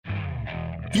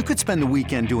You could spend the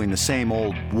weekend doing the same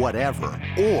old whatever,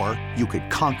 or you could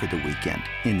conquer the weekend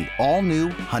in the all-new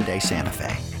Hyundai Santa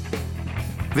Fe.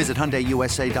 Visit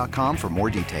HyundaiUSA.com for more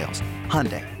details.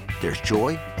 Hyundai, there's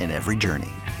joy in every journey.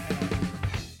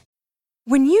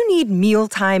 When you need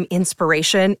mealtime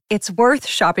inspiration, it's worth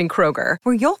shopping Kroger,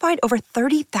 where you'll find over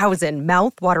 30,000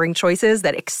 mouth-watering choices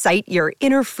that excite your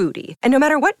inner foodie. And no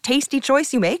matter what tasty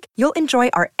choice you make, you'll enjoy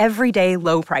our everyday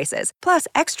low prices, plus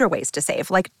extra ways to save,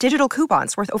 like digital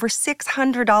coupons worth over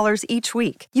 $600 each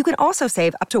week. You can also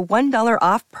save up to $1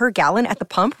 off per gallon at the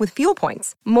pump with fuel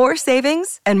points. More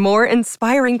savings and more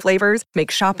inspiring flavors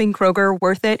make shopping Kroger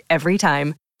worth it every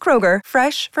time. Kroger,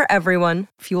 fresh for everyone.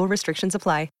 Fuel restrictions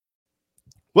apply.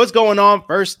 What's going on,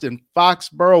 First and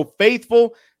Foxborough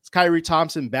faithful? It's Kyrie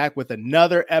Thompson back with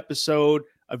another episode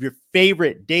of your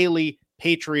favorite daily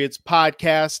Patriots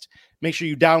podcast. Make sure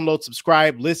you download,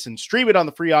 subscribe, listen, stream it on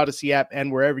the free Odyssey app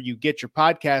and wherever you get your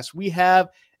podcasts. We have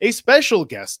a special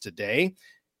guest today,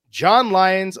 Jon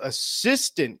Lyons,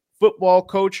 assistant football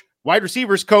coach, wide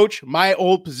receivers coach, my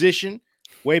old position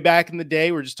way back in the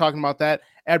day. We're just talking about that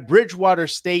at Bridgewater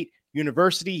State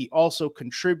University. He also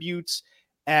contributes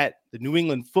at the New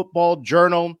England Football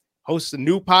Journal, hosts a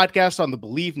new podcast on the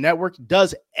Believe Network,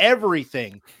 does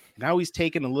everything. Now he's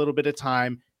taken a little bit of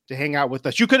time to hang out with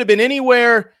us. You could have been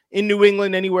anywhere in New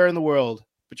England, anywhere in the world,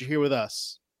 but you're here with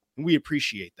us, and we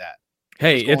appreciate that.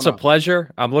 Hey, it's a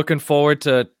pleasure. I'm looking forward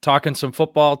to talking some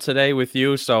football today with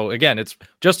you. So again, it's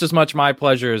just as much my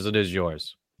pleasure as it is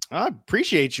yours. I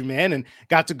appreciate you, man, and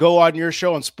got to go on your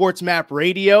show on Sports Map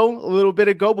Radio a little bit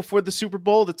ago before the Super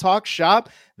Bowl to talk shop.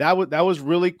 That was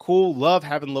really cool. Love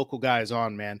having local guys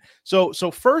on, man. So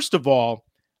first of all,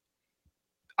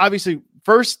 obviously,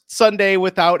 first Sunday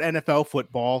without NFL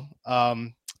football.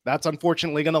 That's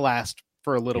unfortunately going to last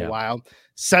for a little while.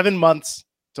 7 months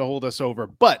to hold us over,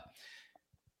 but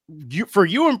for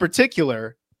you in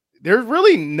particular, there's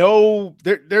really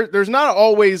there's not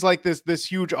always like this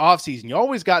huge offseason. You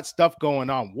always got stuff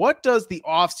going on. What does the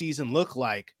offseason look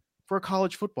like for a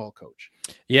college football coach?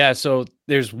 Yeah, so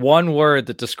there's one word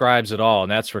that describes it all,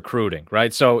 and that's recruiting,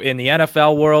 right? So in the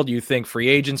NFL world, you think free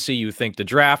agency, you think the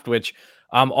draft, which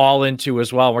I'm all into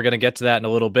as well. We're going to get to that in a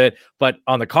little bit. But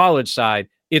on the college side,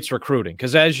 it's recruiting.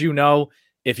 Because as you know,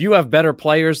 if you have better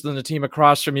players than the team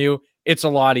across from you, it's a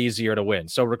lot easier to win.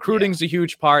 So recruiting's a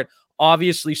huge part.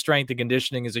 Obviously, strength and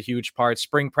conditioning is a huge part.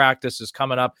 Spring practice is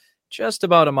coming up just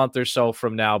about a month or so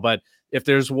from now. But if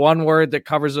there's one word that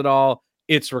covers it all,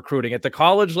 it's recruiting. At the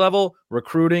college level,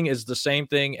 recruiting is the same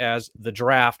thing as the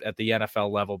draft at the NFL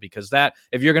level, because that,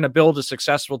 if you're going to build a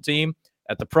successful team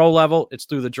at the pro level, it's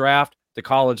through the draft. The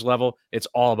college level, it's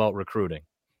all about recruiting.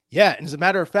 Yeah, and as a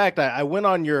matter of fact, I went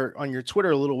on your Twitter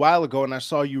a little while ago, and I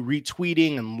saw you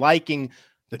retweeting and liking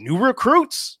the new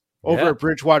recruits over at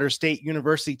Bridgewater State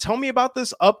University. Tell me about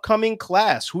this upcoming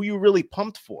class. Who you really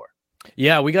pumped for?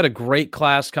 Yeah, we got a great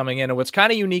class coming in. And what's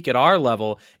kind of unique at our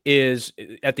level is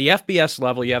at the FBS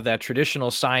level, you have that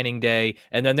traditional signing day,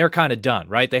 and then they're kind of done,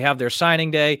 right? They have their signing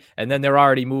day, and then they're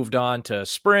already moved on to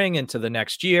spring and to the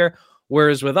next year.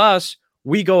 Whereas with us,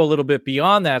 we go a little bit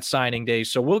beyond that signing day.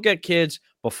 So we'll get kids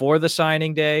before the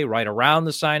signing day, right around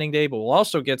the signing day, but we'll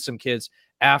also get some kids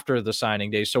after the signing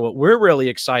day. So what we're really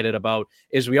excited about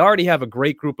is we already have a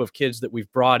great group of kids that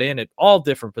we've brought in at all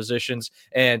different positions,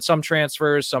 and some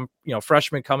transfers, some,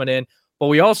 freshmen coming in, but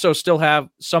we also still have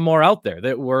some more out there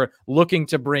that we're looking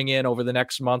to bring in over the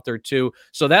next month or two.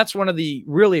 So that's one of the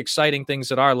really exciting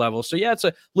things at our level. So yeah, it's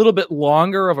a little bit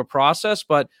longer of a process,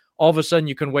 but all of a sudden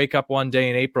you can wake up one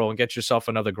day in April and get yourself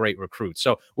another great recruit.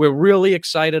 So we're really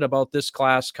excited about this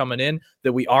class coming in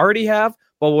that we already have,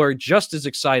 but we're just as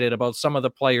excited about some of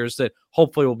the players that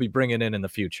hopefully we'll be bringing in the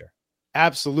future.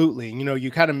 Absolutely.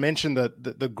 You kind of mentioned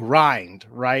the grind,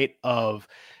 right? Of,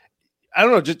 I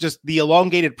don't know, just the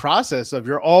elongated process of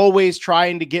you're always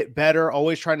trying to get better,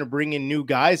 always trying to bring in new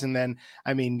guys. And then,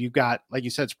 you've got, like you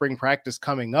said, spring practice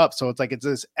coming up. So it's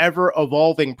this ever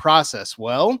evolving process.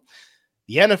 Well,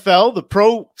 the NFL, the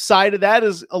pro side of that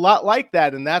is a lot like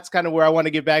that. And that's kind of where I want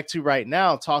to get back to right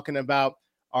now, talking about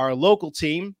our local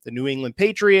team, the New England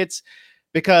Patriots,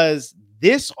 because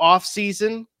this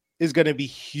offseason is going to be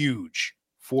huge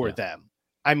for them.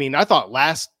 I thought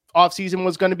last offseason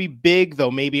was going to be big,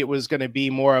 though maybe it was going to be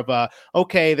more of a,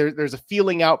 okay, there's a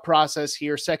feeling out process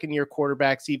here, second-year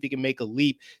quarterback, see if he can make a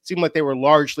leap. It seemed like they were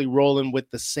largely rolling with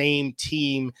the same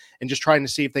team and just trying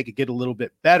to see if they could get a little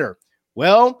bit better.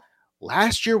 Well,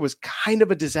 last year was kind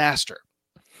of a disaster.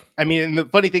 And the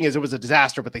funny thing is it was a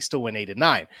disaster, but they still went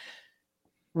 8-9.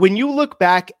 When you look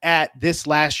back at this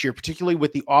last year, particularly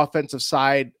with the offensive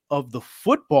side of the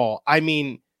football,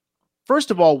 first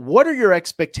of all, what are your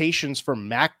expectations for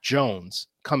Mac Jones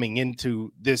coming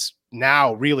into this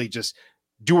now really just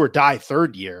do or die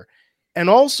third year? And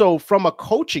also from a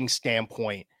coaching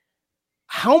standpoint,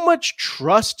 how much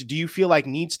trust do you feel like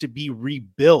needs to be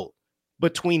rebuilt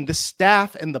between the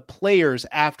staff and the players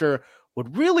after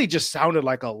what really just sounded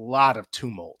like a lot of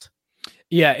tumult?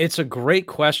 Yeah, it's a great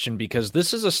question because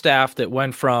this is a staff that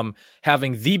went from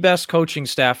having the best coaching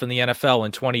staff in the NFL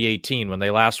in 2018 when they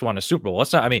last won a Super Bowl.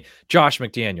 Josh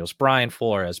McDaniels, Brian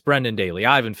Flores, Brendan Daly,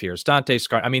 Ivan Fears, Dante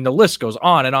Scar. I mean, the list goes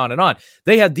on and on and on.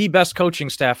 They had the best coaching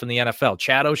staff in the NFL.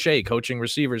 Chad O'Shea coaching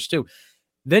receivers too.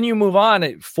 Then you move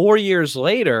on 4 years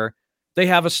later, they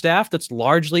have a staff that's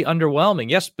largely underwhelming.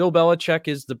 Yes, Bill Belichick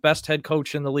is the best head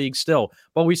coach in the league still,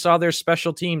 but we saw their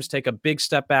special teams take a big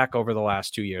step back over the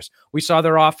last 2 years. We saw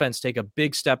their offense take a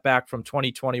big step back from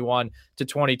 2021 to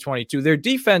 2022. Their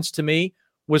defense, to me,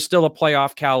 was still a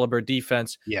playoff caliber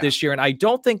defense this year, and I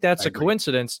don't think that's a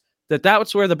coincidence that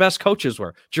that's where the best coaches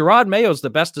were. Gerard Mayo's the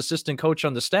best assistant coach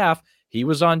on the staff. He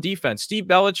was on defense. Steve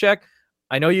Belichick,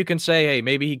 I know you can say, hey,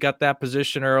 maybe he got that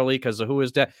position early because of who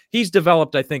is that. He's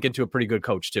developed, I think, into a pretty good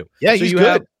coach too. Yeah, so he's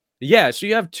good. So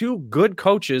you have two good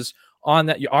coaches on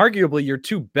that. Arguably your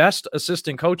two best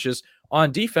assistant coaches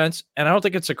on defense, and I don't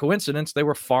think it's a coincidence. They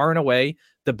were far and away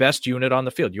the best unit on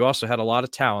the field. You also had a lot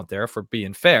of talent there, for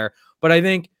being fair. But I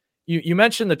think you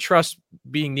mentioned the trust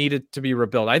being needed to be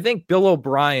rebuilt. I think Bill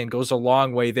O'Brien goes a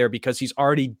long way there because he's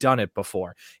already done it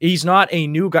before. He's not a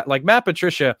new guy. Like Matt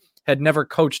Patricia had never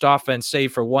coached offense,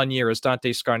 save for 1 year as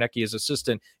Dante Scarnecchi's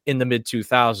assistant in the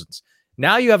mid-2000s.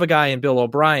 Now you have a guy in Bill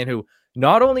O'Brien who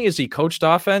not only has he coached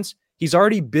offense, he's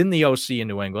already been the OC in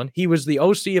New England. He was the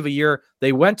OC of a year.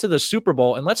 They went to the Super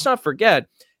Bowl. And let's not forget,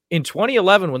 in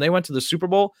 2011, when they went to the Super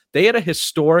Bowl, they had a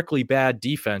historically bad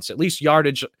defense, at least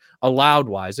yardage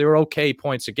allowed-wise. They were okay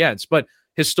points against, but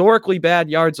historically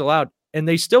bad yards allowed. And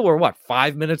they still were,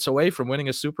 5 minutes away from winning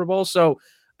a Super Bowl? So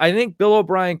I think Bill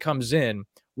O'Brien comes in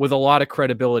with a lot of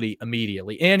credibility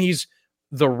immediately. And he's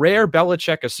the rare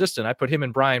Belichick assistant. I put him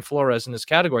and Brian Flores in this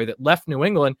category that left New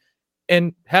England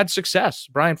and had success.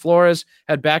 Brian Flores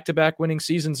had back-to-back winning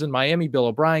seasons in Miami. Bill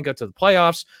O'Brien got to the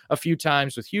playoffs a few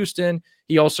times with Houston.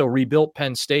 He also rebuilt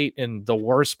Penn State in the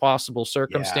worst possible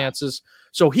circumstances.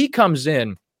 So he comes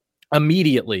in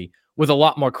immediately with a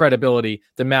lot more credibility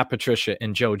than Matt Patricia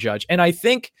and Joe Judge. And I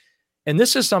think, and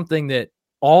this is something that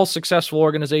all successful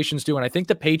organizations do, and I think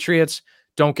the Patriots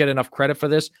don't get enough credit for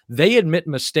this. They admit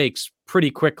mistakes pretty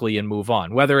quickly and move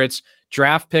on, whether it's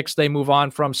draft picks they move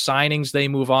on from, signings they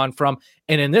move on from.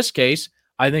 And in this case,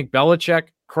 I think Belichick,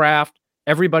 Kraft,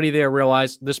 everybody there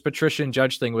realized this Patricia and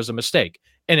Judge thing was a mistake.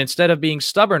 And instead of being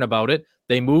stubborn about it,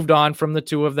 they moved on from the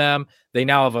two of them. They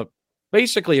now have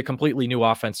basically a completely new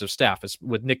offensive staff,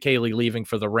 with Nick Caley leaving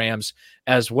for the Rams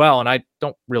as well. And I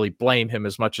don't really blame him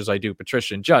as much as I do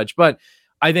Patricia and Judge, but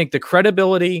I think the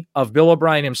credibility of Bill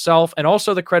O'Brien himself and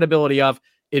also the credibility of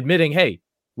admitting, hey,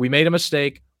 we made a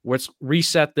mistake. Let's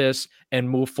reset this and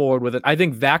move forward with it. I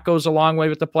think that goes a long way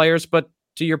with the players. But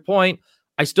to your point,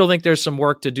 I still think there's some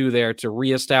work to do there to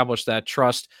reestablish that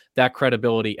trust, that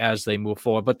credibility as they move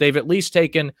forward. But they've at least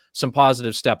taken some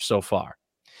positive steps so far.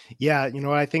 Yeah,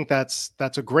 I think that's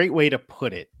a great way to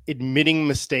put it. Admitting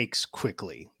mistakes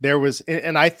quickly.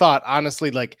 And I thought, honestly,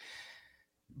 like,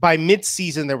 by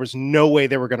mid-season, there was no way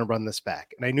they were going to run this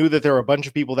back. And I knew that there were a bunch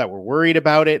of people that were worried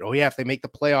about it. Oh, yeah, if they make the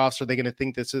playoffs, are they going to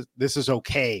think this is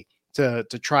okay to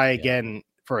try again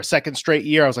for a second straight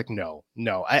year? I was like, no.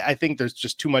 I think there's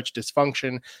just too much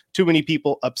dysfunction, too many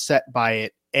people upset by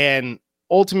it. And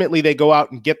ultimately, they go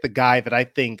out and get the guy that I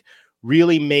think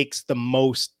really makes the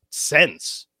most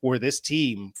sense for this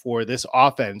team, for this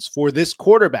offense, for this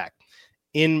quarterback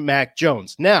in Mac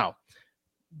Jones. Now,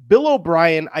 Bill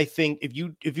O'Brien, I think if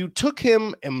you took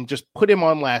him and just put him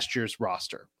on last year's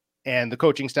roster and the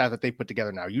coaching staff that they put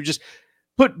together now, you just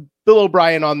put Bill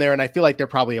O'Brien on there, and I feel like they're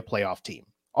probably a playoff team.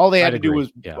 All they had to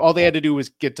do was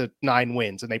get to 9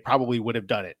 wins, and they probably would have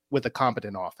done it with a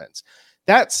competent offense.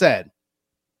 That said,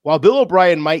 while Bill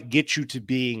O'Brien might get you to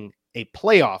being a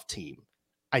playoff team,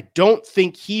 I don't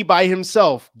think he by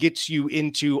himself gets you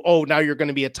into, now you're going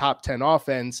to be a top 10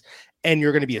 offense and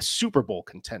you're going to be a Super Bowl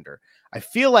contender. I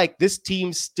feel like this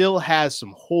team still has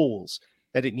some holes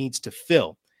that it needs to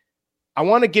fill. I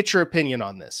want to get your opinion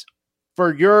on this.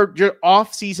 For your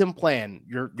off-season plan,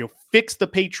 your fix the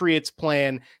Patriots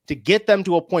plan to get them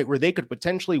to a point where they could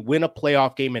potentially win a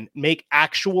playoff game and make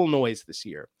actual noise this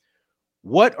year.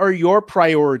 What are your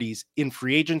priorities in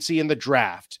free agency and the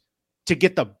draft to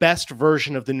get the best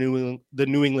version of the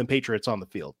New England Patriots on the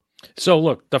field? So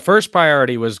look, the first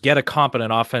priority was get a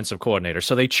competent offensive coordinator.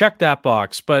 So they checked that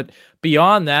box. But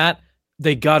beyond that,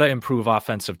 they got to improve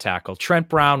offensive tackle. Trent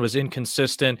Brown was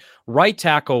inconsistent. Right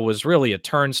tackle was really a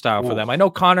turnstile for them. I know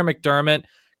Connor McDermott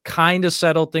kind of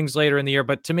settled things later in the year,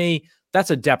 but to me, that's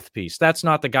a depth piece. That's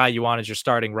not the guy you want as your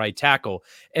starting right tackle.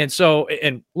 And so,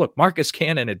 and look, Marcus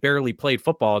Cannon had barely played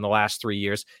football in the last 3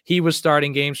 years. He was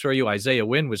starting games for you. Isaiah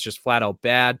Wynn was just flat out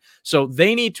bad. So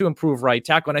they need to improve right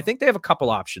tackle. And I think they have a couple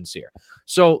options here.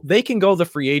 So they can go the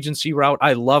free agency route.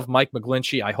 I love Mike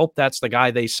McGlinchey. I hope that's the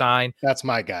guy they sign. That's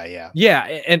my guy. Yeah. Yeah.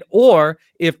 And, or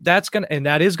if that's going to, and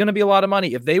that is going to be a lot of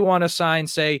money. If they want to sign,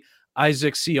 say,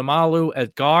 Isaac Siamalu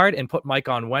at guard and put Mike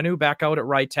Onwenu back out at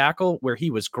right tackle where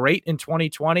he was great in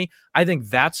 2020. I think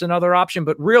that's another option.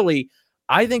 But really,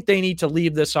 I think they need to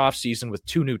leave this offseason with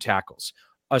 2 new tackles,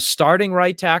 a starting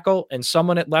right tackle and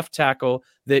someone at left tackle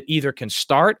that either can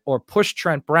start or push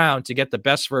Trent Brown to get the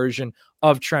best version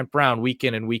of Trent Brown week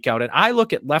in and week out. And I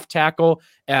look at left tackle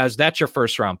as that's your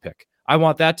first round pick. I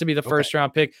want that to be the first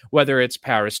round pick, whether it's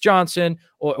Paris Johnson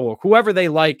or whoever they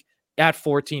like at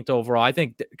 14th overall. I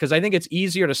think because I think it's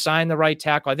easier to sign the right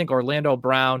tackle. I think Orlando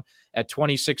Brown at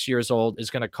 26 years old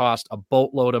is going to cost a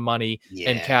boatload of money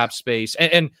and cap space.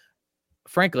 And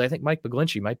frankly, I think Mike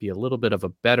McGlinchey might be a little bit of a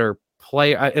better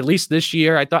player, at least this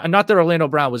year. I thought, not that Orlando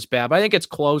Brown was bad, but I think it's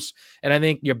close. And I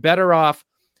think you're better off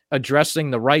addressing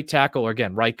the right tackle, or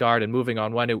again, right guard, and moving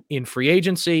on when in free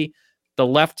agency, the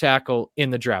left tackle in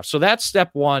the draft. So that's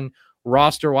step 1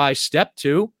 roster wise. Step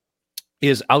 2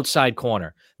 is outside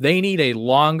corner. They need a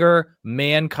longer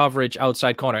man coverage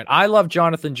outside corner. And I love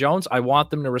Jonathan Jones. I want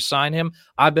them to resign him.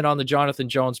 I've been on the Jonathan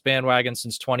Jones bandwagon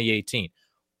since 2018.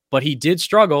 But he did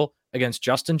struggle against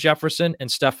Justin Jefferson and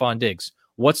Stephon Diggs.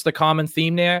 What's the common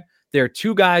theme there? There are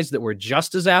 2 guys that were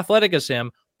just as athletic as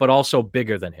him, but also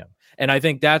bigger than him. And I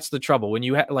think that's the trouble. When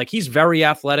you he's very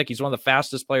athletic. He's one of the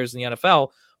fastest players in the NFL.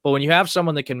 But when you have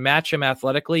someone that can match him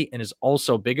athletically and is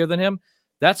also bigger than him,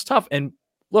 that's tough. And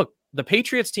look, the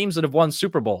Patriots teams that have won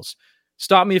Super Bowls,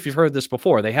 stop me if you've heard this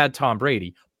before, they had Tom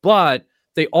Brady, but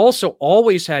they also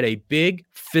always had a big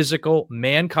physical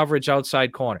man coverage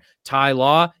outside corner. Ty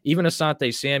Law, even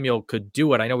Asante Samuel could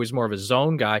do it. I know he's more of a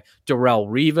zone guy. Darrelle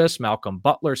Revis, Malcolm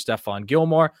Butler, Stephon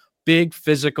Gilmore, big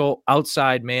physical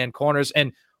outside man corners.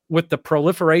 And with the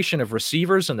proliferation of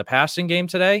receivers in the passing game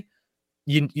today,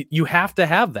 you have to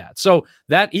have that. So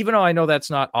that, even though I know that's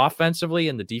not offensively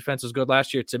and the defense was good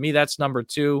last year, to me, that's number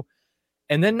 2.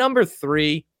 And then number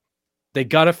 3, they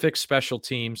got to fix special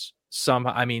teams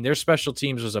somehow. I mean, their special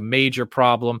teams was a major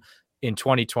problem in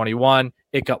 2021.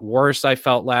 It got worse, I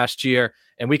felt, last year.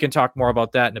 And we can talk more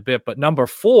about that in a bit. But number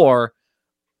 4,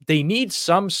 they need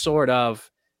some sort of,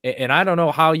 and I don't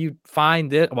know how you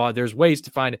find it. Well, there's ways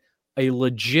to find a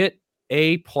legit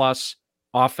A+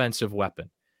 offensive weapon.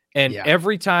 And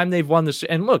every time they've won this,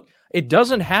 and look, it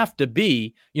doesn't have to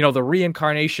be, the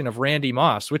reincarnation of Randy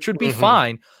Moss, which would be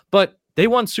fine, but they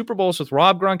won Super Bowls with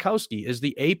Rob Gronkowski as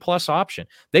the A+ option.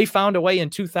 They found a way in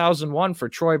 2001 for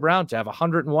Troy Brown to have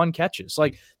 101 catches.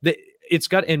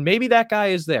 And maybe that guy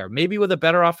is there. Maybe with a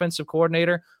better offensive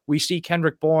coordinator, we see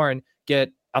Kendrick Bourne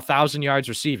get 1,000 yards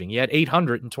receiving. He had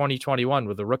 800 in 2021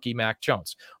 with the rookie Mac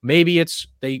Jones. Maybe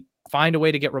they find a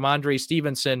way to get Ramondre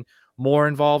Stevenson more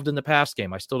involved in the pass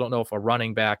game. I still don't know if a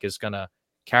running back is going to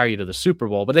carry you to the Super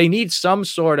Bowl, but they need some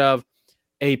sort of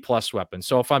A+ weapon.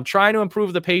 So if I'm trying to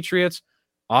improve the Patriots,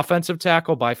 offensive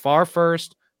tackle by far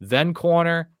first, then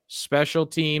corner, special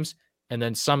teams, and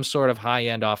then some sort of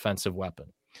high-end offensive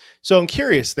weapon. So I'm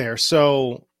curious there.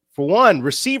 So for one,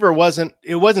 receiver wasn't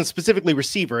specifically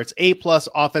receiver. It's A+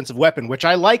 offensive weapon, which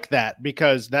I like that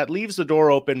because that leaves the door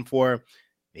open for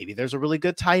maybe there's a really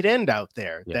good tight end out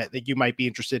there that you might be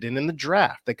interested in the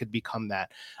draft that could become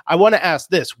that. I want to ask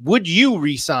this. Would you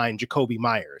re-sign Jakobi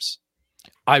Meyers?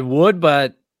 I would,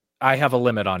 but I have a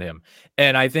limit on him.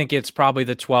 And I think it's probably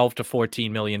the $12 to $14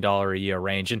 million a year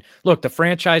range. And look, the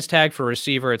franchise tag for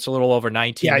receiver, it's a little over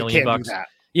 $19 million bucks.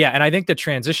 Yeah. And I think the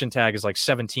transition tag is like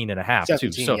 17 and a half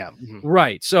too. So,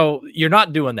 right. So you're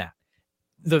not doing that.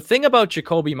 The thing about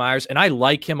Jakobi Meyers, and I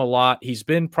like him a lot, he's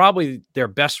been probably their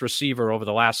best receiver over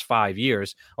the last 5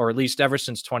 years, or at least ever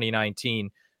since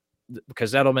 2019,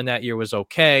 because Edelman that year was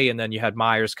okay. And then you had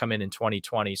Myers come in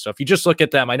 2020. So if you just look at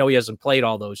them, I know he hasn't played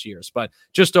all those years, but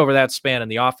just over that span in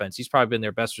the offense, he's probably been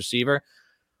their best receiver.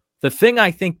 The thing I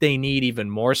think they need even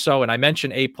more so, and I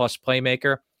mentioned A+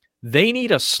 playmaker, they need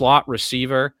a slot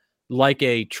receiver like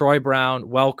a Troy Brown,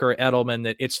 Welker, Edelman,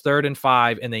 that it's 3rd and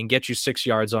 5 and they can get you 6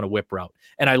 yards on a whip route.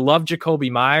 And I love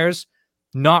Jakobi Meyers,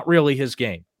 not really his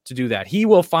game to do that. He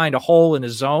will find a hole in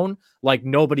his zone like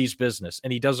nobody's business,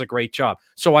 and he does a great job.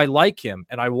 So I like him,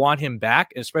 and I want him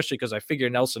back, especially because I figure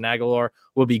Nelson Aguilar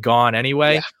will be gone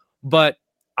anyway. Yeah. But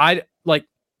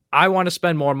I want to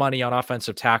spend more money on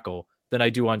offensive tackle than I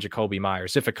do on Jacoby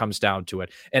Myers if it comes down to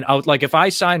it. And if I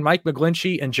sign Mike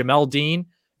McGlinchey and Jamel Dean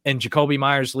and Jacoby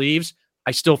Myers leaves,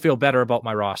 I still feel better about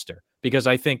my roster because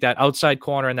I think that outside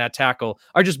corner and that tackle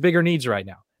are just bigger needs right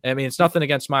now. I mean, it's nothing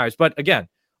against Myers, but again,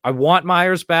 I want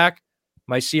Myers back.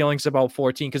 My ceiling's about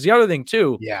 14. Because the other thing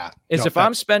too, is if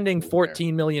I'm spending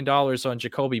 $14 million on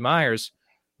Jacoby Myers,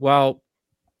 well,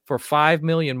 for $5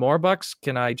 million more bucks,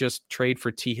 can I just trade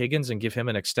for T. Higgins and give him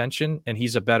an extension? And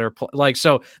he's a better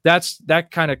so that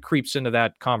kind of creeps into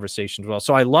that conversation as well.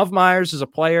 So I love Myers as a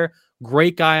player,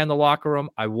 great guy in the locker room.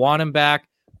 I want him back.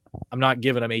 I'm not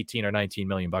giving him 18 or 19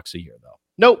 million bucks a year though.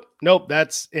 Nope.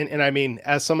 That's and I mean,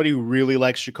 as somebody who really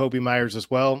likes Jacoby Myers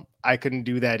as well, I couldn't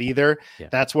do that either. Yeah.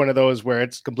 That's one of those where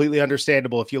it's completely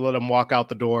understandable if you let him walk out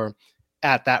the door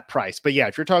at that price. But yeah,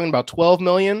 if you're talking about 12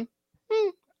 million,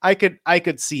 I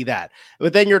could see that.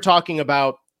 But then you're talking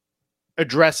about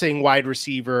addressing wide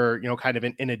receiver, kind of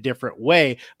in a different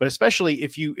way. But especially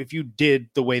if you did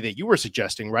the way that you were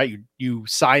suggesting, right? You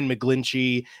sign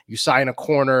McGlinchey, you sign a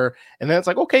corner, and then it's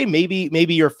like, okay,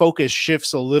 maybe your focus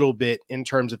shifts a little bit in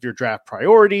terms of your draft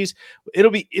priorities.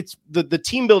 It's the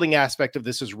team building aspect of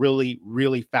this is really,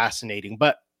 really fascinating.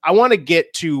 But I want to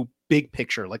get to big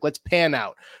picture. Like, let's pan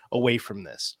out away from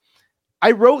this.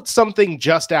 I wrote something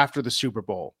just after the Super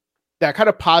Bowl that kind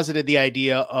of posited the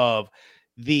idea of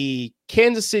the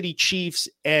Kansas City Chiefs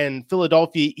and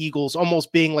Philadelphia Eagles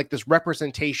almost being like this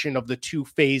representation of the two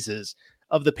phases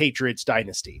of the Patriots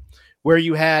dynasty, where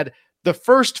you had the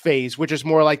first phase, which is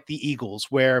more like the Eagles,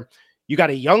 where you got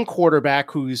a young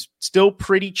quarterback who's still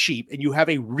pretty cheap and you have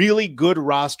a really good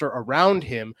roster around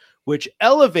him, which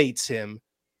elevates him,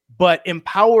 but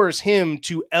empowers him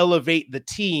to elevate the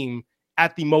team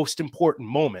at the most important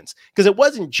moments, because it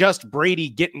wasn't just Brady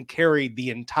getting carried the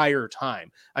entire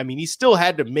time. I mean, he still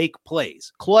had to make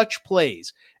plays, clutch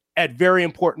plays at very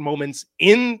important moments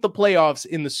in the playoffs,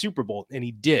 in the Super Bowl, and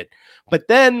he did. But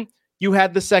then you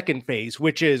had the second phase,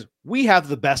 which is we have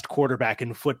the best quarterback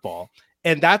in football,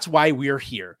 and that's why we're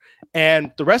here.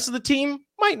 And the rest of the team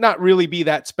might not really be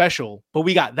that special, but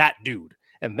we got that dude.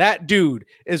 And that dude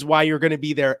is why you're going to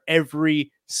be there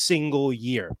every single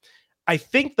year. I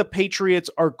think the Patriots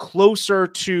are closer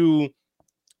to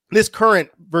this current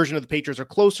version of the Patriots are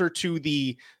closer to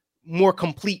the more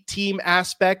complete team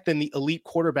aspect than the elite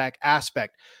quarterback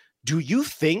aspect. Do you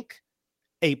think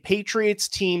a Patriots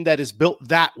team that is built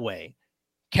that way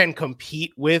can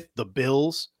compete with the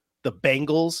Bills, the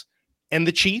Bengals, and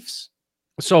the Chiefs?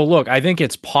 So look, I think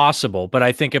it's possible, but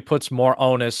I think it puts more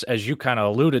onus, as you kind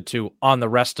of alluded to, on the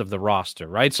rest of the roster,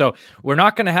 right? So we're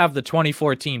not going to have the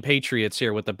 2014 Patriots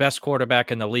here with the best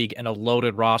quarterback in the league and a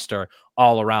loaded roster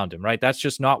all around him, right? That's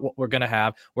just not what we're going to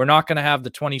have. We're not going to have the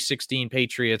 2016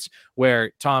 Patriots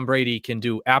where Tom Brady can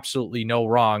do absolutely no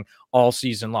wrong all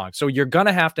season long. So you're going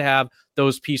to have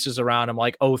those pieces around him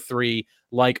like 03,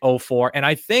 like 04. And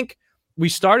I think we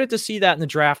started to see that in the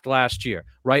draft last year,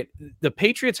 right? The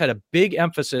Patriots had a big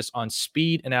emphasis on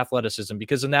speed and athleticism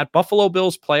because in that Buffalo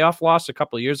Bills playoff loss a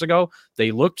couple of years ago,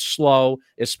 they looked slow,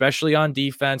 especially on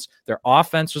defense. Their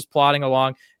offense was plodding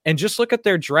along. And just look at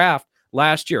their draft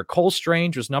last year. Cole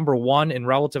Strange was number 1 in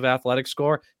relative athletic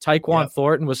score. Tyquan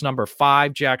Thornton was number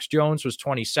 5. Jax Jones was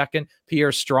 22nd.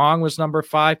 Pierre Strong was number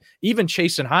 5. Even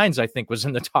Chasen Hines, I think, was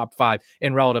in the top 5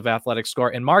 in relative athletic score.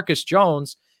 And Marcus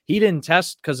Jones, he didn't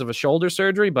test because of a shoulder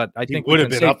surgery, but I think he would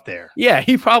have been up there. Yeah,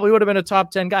 he probably would have been a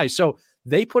top 10 guy. So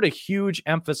they put a huge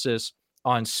emphasis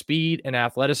on speed and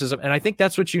athleticism. And I think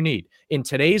that's what you need. In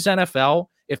today's NFL,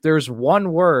 if there's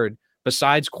one word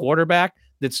besides quarterback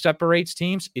that separates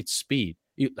teams, it's speed.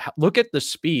 You look at the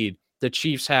speed the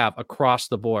Chiefs have across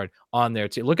the board on their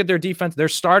team. Look at their defense. They're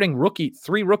starting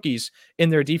 3 rookies in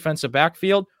their defensive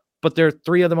backfield, but they're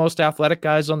 3 of the most athletic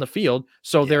guys on the field,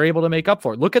 so they're able to make up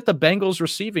for it. Look at the Bengals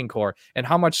receiving core and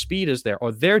how much speed is there,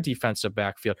 or their defensive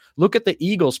backfield. Look at the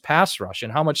Eagles pass rush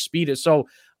and how much speed is. So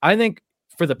I think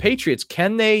for the Patriots,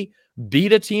 can they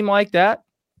beat a team like that?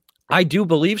 I do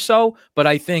believe so, but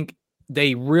I think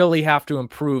they really have to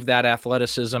improve that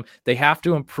athleticism. They have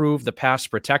to improve the pass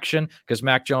protection because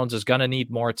Mac Jones is going to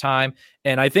need more time.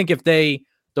 And I think if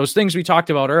those things we talked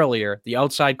about earlier, the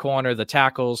outside corner, the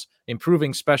tackles,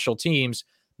 improving special teams,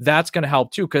 that's going to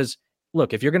help too. Because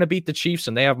look, if you're going to beat the Chiefs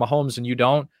and they have Mahomes and you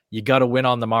don't, you got to win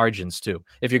on the margins too.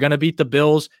 If you're going to beat the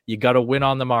Bills, you got to win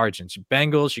on the margins.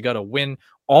 Bengals, you got to win.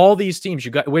 All these teams,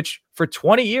 which for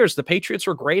 20 years, the Patriots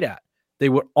were great at. They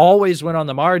would always win on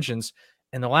the margins.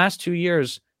 In the last 2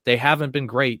 years, they haven't been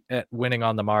great at winning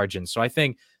on the margins. So I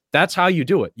think that's how you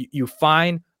do it. You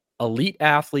find elite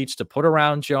athletes to put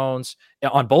around Jones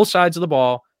on both sides of the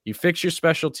ball. You fix your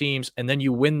special teams, and then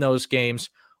you win those games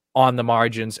on the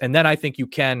margins. And then I think you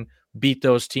can beat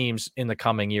those teams in the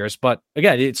coming years. But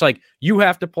again, it's like you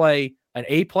have to play an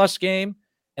A+ game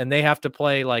and they have to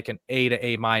play like an A to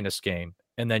A- game.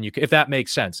 And then you can, if that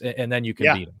makes sense, and then you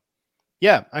can beat them.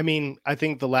 Yeah. I mean, I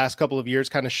think the last couple of years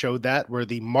kind of showed that, where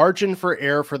the margin for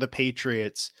error for the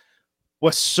Patriots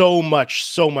was so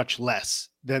much less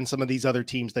than some of these other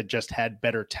teams that just had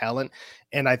better talent.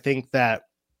 And I think that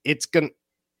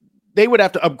they would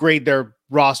have to upgrade their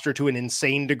roster to an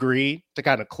insane degree to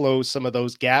kind of close some of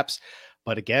those gaps.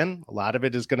 But again, a lot of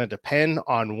it is going to depend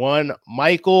on one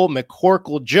Michael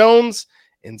McCorkle-Jones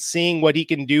and seeing what he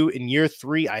can do in year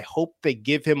 3. I hope they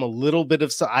give him a little bit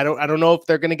of, I don't know if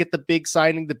they're going to get the big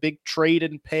signing, the big trade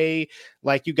and pay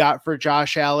like you got for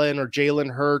Josh Allen or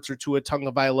Jalen Hurts or Tua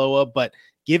Tagovailoa, but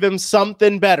give him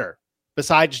something better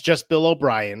besides just Bill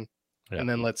O'Brien. Yeah. And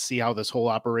then let's see how this whole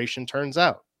operation turns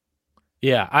out.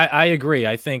 Yeah, I agree.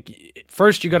 I think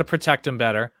first you got to protect him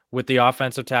better with the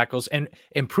offensive tackles and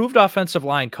improved offensive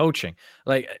line coaching.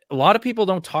 Like a lot of people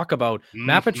don't talk about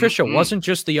Matt Patricia wasn't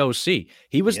just the OC.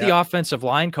 He was the offensive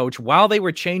line coach while they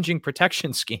were changing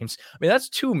protection schemes. I mean, that's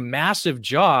 2 massive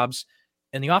jobs,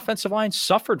 and the offensive line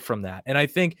suffered from that. And I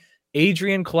think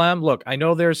Adrian Clem, look, I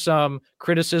know there's some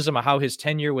criticism of how his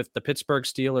tenure with the Pittsburgh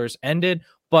Steelers ended,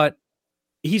 but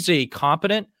he's a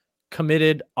competent,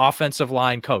 committed offensive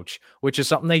line coach, which is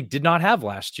something they did not have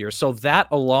last year. So that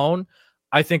alone,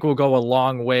 I think, will go a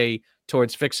long way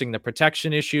towards fixing the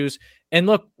protection issues. And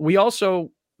look,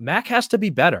 Mac has to be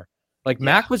better. Like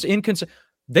Mac was inconsistent.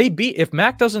 If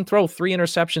Mac doesn't throw 3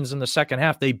 interceptions in the second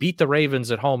half, they beat the Ravens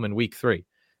at home in week 3.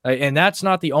 And that's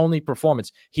not the only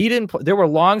performance. There were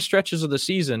long stretches of the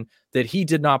season that he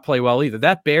did not play well either.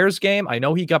 That Bears game, I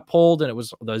know he got pulled and it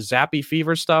was the Zappy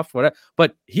fever stuff, whatever,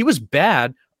 but he was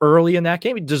bad early in that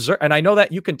game. And I know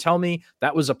that you can tell me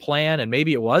that was a plan, and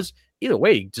maybe it was. Either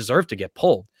way, he deserved to get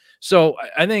pulled. So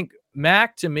I think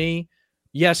Mac, to me,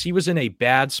 yes, he was in a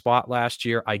bad spot last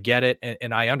year. I get it,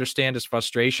 and I understand his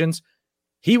frustrations.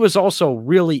 He was also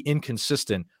really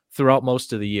inconsistent throughout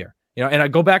most of the year. And I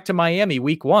go back to Miami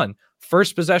week 1,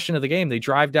 first possession of the game, they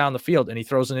drive down the field and he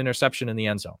throws an interception in the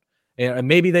end zone. And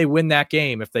maybe they win that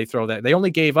game if they throw that. They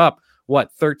only gave up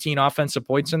 13 offensive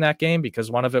points in that game because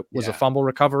one of it was a fumble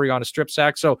recovery on a strip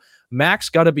sack. So Mac's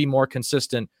got to be more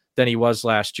consistent than he was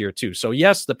last year too. So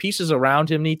yes, the pieces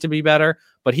around him need to be better,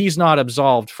 but he's not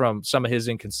absolved from some of his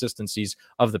inconsistencies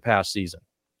of the past season.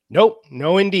 Nope.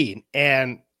 No, indeed.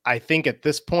 And I think at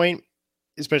this point,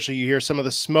 especially you hear some of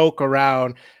the smoke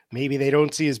around, maybe they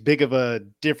don't see as big of a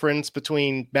difference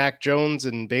between Mac Jones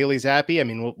and Bailey Zappi. I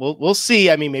mean, we'll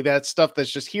see. I mean, maybe that's stuff that's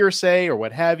just hearsay or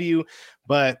what have you,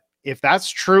 but if that's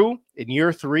true in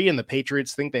year 3 and the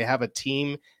Patriots think they have a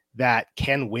team that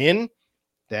can win,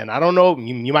 then I don't know.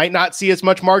 You might not see as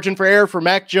much margin for error for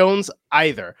Mac Jones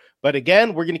either. But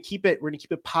again, we're going to keep it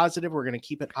positive. We're going to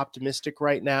keep it optimistic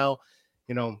right now.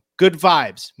 Good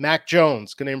vibes. Mac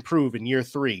Jones going to improve in year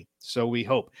 3. So we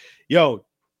hope. Yo,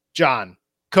 Jon,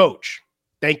 Coach,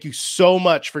 thank you so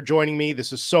much for joining me.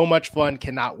 This is so much fun.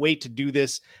 Cannot wait to do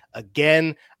this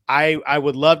again. I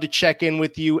would love to check in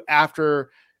with you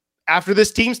after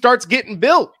this team starts getting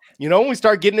built, we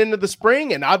start getting into the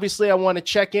spring. And obviously I want to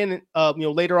check in,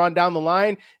 later on down the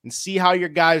line and see how your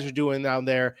guys are doing down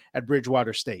there at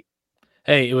Bridgewater State.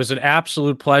 Hey, it was an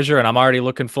absolute pleasure. And I'm already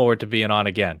looking forward to being on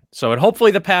again. So, and hopefully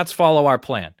the Pats follow our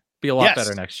plan. Be a lot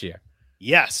better next year.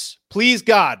 Yes. Please,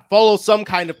 God, follow some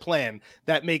kind of plan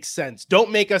that makes sense.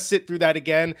 Don't make us sit through that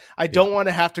again. I don't want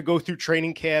to have to go through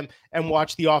training camp and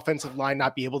watch the offensive line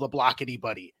not be able to block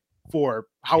anybody for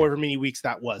however many weeks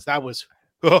that was. That was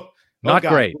not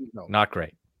great. No. Not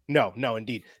great. No,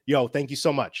 indeed. Yo, thank you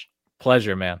so much.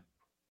 Pleasure, man.